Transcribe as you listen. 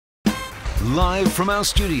Live from our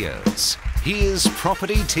studios, here's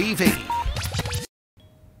Property TV.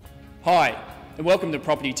 Hi, and welcome to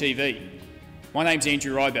Property TV. My name's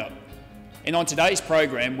Andrew Reibelt, and on today's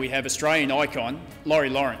program we have Australian icon Laurie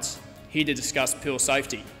Lawrence here to discuss pool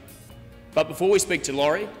safety. But before we speak to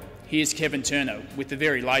Laurie, here's Kevin Turner with the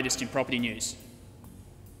very latest in property news.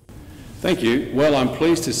 Thank you. Well, I'm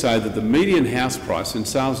pleased to say that the median house price and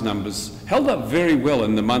sales numbers held up very well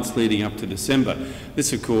in the months leading up to December.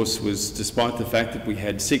 This, of course, was despite the fact that we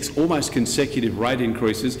had 6 almost consecutive rate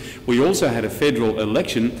increases. We also had a federal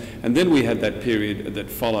election, and then we had that period that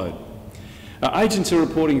followed. Agents are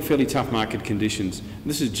reporting fairly tough market conditions.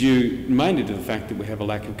 This is due mainly to the fact that we have a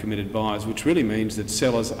lack of committed buyers, which really means that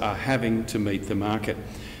sellers are having to meet the market.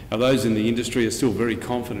 Now, those in the industry are still very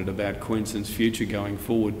confident about Queensland's future going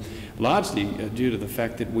forward, largely due to the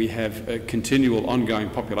fact that we have continual ongoing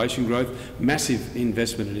population growth, massive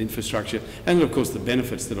investment in infrastructure, and of course the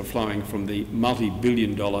benefits that are flowing from the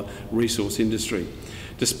multi-billion-dollar resource industry.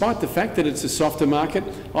 Despite the fact that it's a softer market,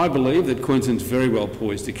 I believe that Queensland's very well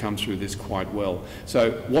poised to come through this quite well.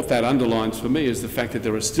 So what that underlines for me is the fact that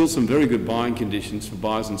there are still some very good buying conditions for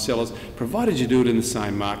buyers and sellers, provided you do it in the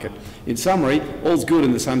same market. In summary, all's good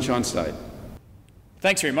in the Sunshine State.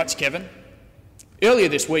 Thanks very much, Kevin. Earlier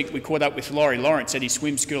this week we caught up with Laurie Lawrence at his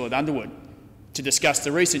swim school at Underwood to discuss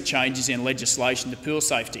the recent changes in legislation to pool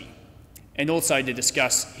safety, and also to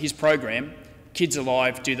discuss his program, Kids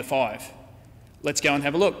Alive Do the 5. Let's go and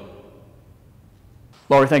have a look.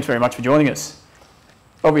 Laurie, thanks very much for joining us.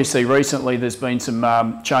 Obviously, recently there's been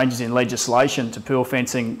some changes in legislation to pool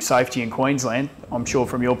fencing safety in Queensland. I'm sure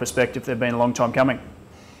from your perspective they've been a long time coming.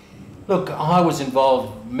 Look, I was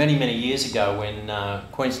involved many years ago when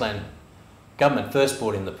Queensland government first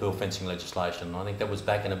brought in the pool fencing legislation. I think that was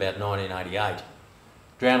back in about 1988.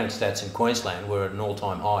 Drowning stats in Queensland were at an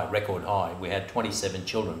all-time high, record high. We had 27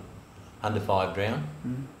 children under 5 drown.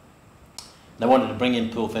 Mm-hmm. They wanted to bring in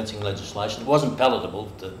pool fencing legislation. It wasn't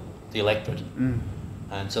palatable to the electorate.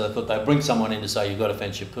 And so they thought they'd bring someone in to say, you've got to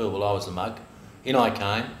fence your pool. Well, I was the mug. In I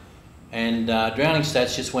came. And drowning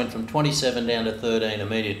stats just went from 27 down to 13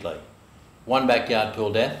 immediately. 1 backyard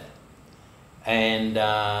pool death. And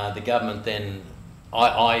the government then,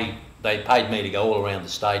 they paid me to go all around the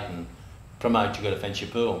state and promote, you've got to fence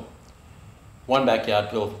your pool. 1 backyard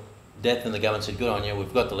pool death, and the government said, good on you,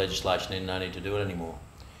 we've got the legislation in, no need to do it anymore.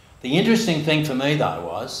 The interesting thing for me though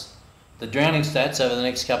was the drowning stats over the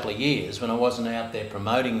next couple of years, when I wasn't out there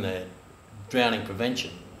promoting the drowning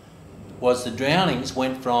prevention, was the drownings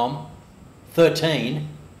went from 13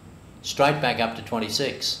 straight back up to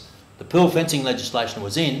 26. The pool fencing legislation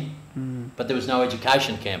was in, but there was no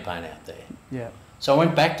education campaign out there. Yeah. So I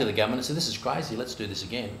went back to the government and said, this is crazy, let's do this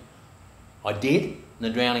again. I did, and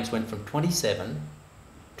the drownings went from 26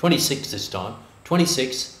 this time,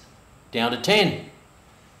 26 down to 10.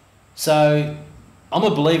 So I'm a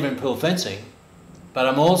believer in pool fencing, but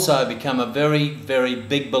I'm also become a very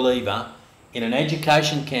big believer in an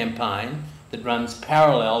education campaign that runs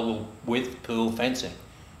parallel with pool fencing,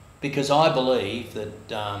 because I believe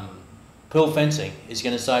that pool fencing is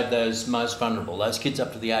going to save those most vulnerable, those kids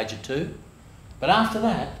up to the age of 2. But after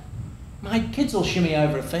that, mate, kids will shimmy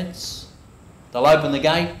over a fence, they'll open the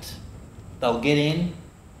gate, they'll get in,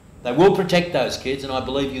 they will protect those kids, and I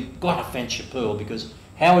believe you've got to fence your pool, because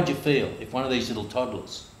how would you feel if one of these little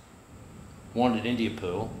toddlers wandered into your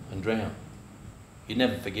pool and drowned? You'd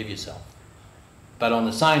never forgive yourself. But on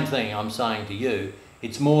the same thing, I'm saying to you,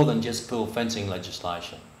 it's more than just pool fencing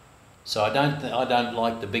legislation. So I don't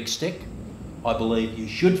like the big stick. I believe you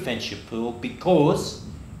should fence your pool because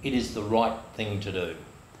it is the right thing to do.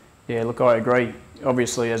 Yeah, look, I agree.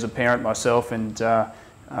 Obviously, as a parent myself, and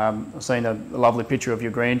I've seen a lovely picture of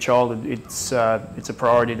your grandchild. It's a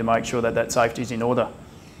priority to make sure that that safety is in order.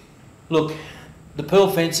 Look, the pool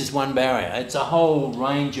fence is one barrier. It's a whole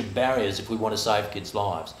range of barriers if we want to save kids'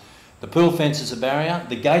 lives. The pool fence is a barrier.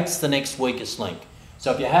 The gate's the next weakest link.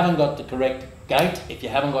 So if you haven't got the correct gate, if you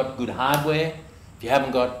haven't got good hardware, if you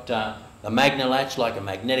haven't got a magna latch, like a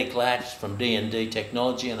magnetic latch from D&D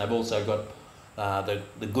technology, and they've also got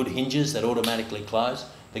the good hinges that automatically close,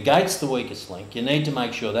 the gate's the weakest link. You need to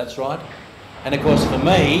make sure that's right. And of course for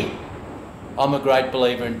me, I'm a great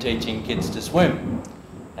believer in teaching kids to swim.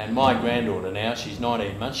 And my granddaughter now, she's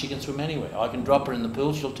 19 months, she can swim anywhere. I can drop her in the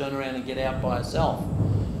pool, she'll turn around and get out by herself.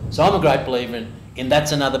 So I'm a great believer in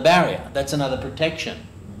that's another barrier, that's another protection.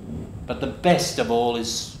 But the best of all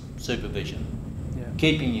is supervision. Yeah.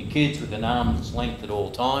 Keeping your kids with an arm's length at all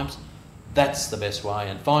times, that's the best way.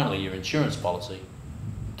 And finally, your insurance policy,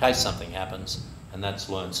 in case something happens, and that's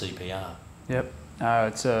learn CPR. Yep,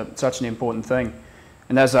 it's such an important thing.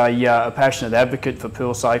 And as a passionate advocate for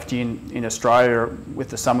pool safety in Australia with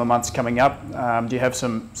the summer months coming up, do you have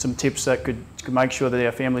some tips that could make sure that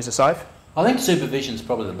our families are safe? I think supervision is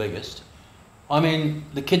probably the biggest. I mean,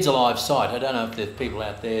 the Kids Alive site, I don't know if there's people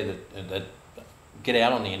out there that get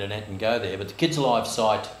out on the internet and go there, but the Kids Alive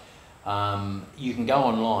site, you can go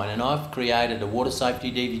online, and I've created a water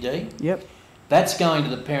safety DVD. Yep. That's going to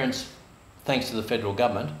the parents, thanks to the federal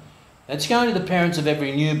government. That's going to the parents of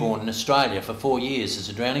every newborn in Australia for 4 years as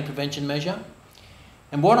a drowning prevention measure.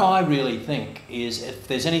 And what I really think is, if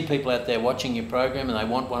there's any people out there watching your program and they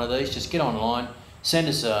want one of these, just get online, send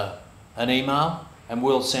us an email, and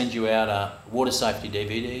we'll send you out a water safety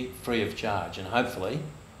DVD free of charge. And hopefully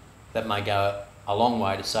that may go a long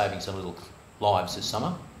way to saving some little lives this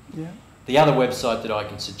summer. Yeah. The other website that I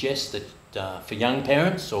can suggest that for young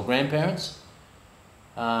parents or grandparents,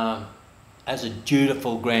 as a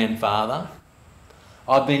dutiful grandfather,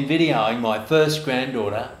 I've been videoing my first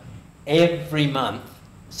granddaughter every month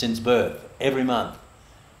since birth, every month.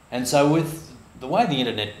 And so with the way the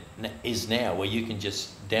internet is now, where you can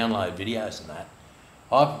just download videos and that,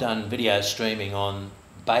 I've done video streaming on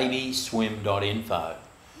babyswim.info.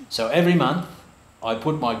 So every month I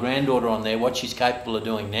put my granddaughter on there, what she's capable of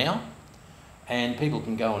doing now, and people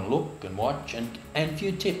can go and look and watch, and a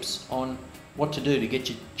few tips on what to do to get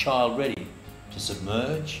your child ready to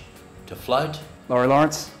submerge, to float. Laurie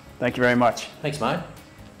Lawrence, thank you very much. Thanks, mate.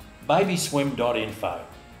 Babyswim.info.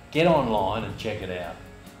 Get online and check it out.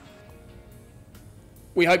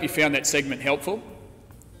 We hope you found that segment helpful.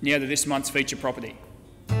 Now to this month's feature property.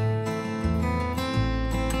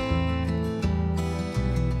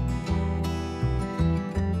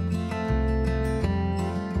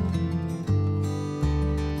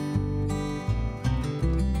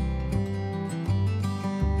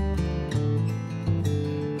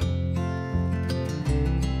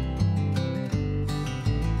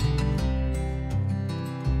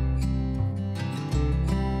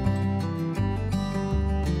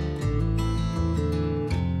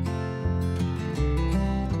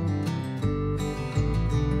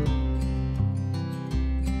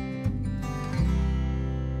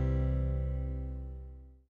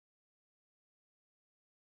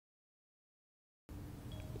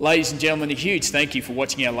 Ladies and gentlemen, a huge thank you for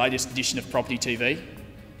watching our latest edition of Property TV.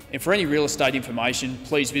 And for any real estate information,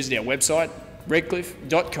 please visit our website,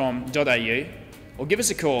 redcliffe.com.au, or give us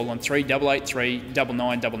a call on 3883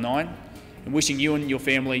 9999, and wishing you and your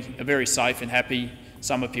family a very safe and happy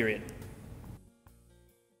summer period.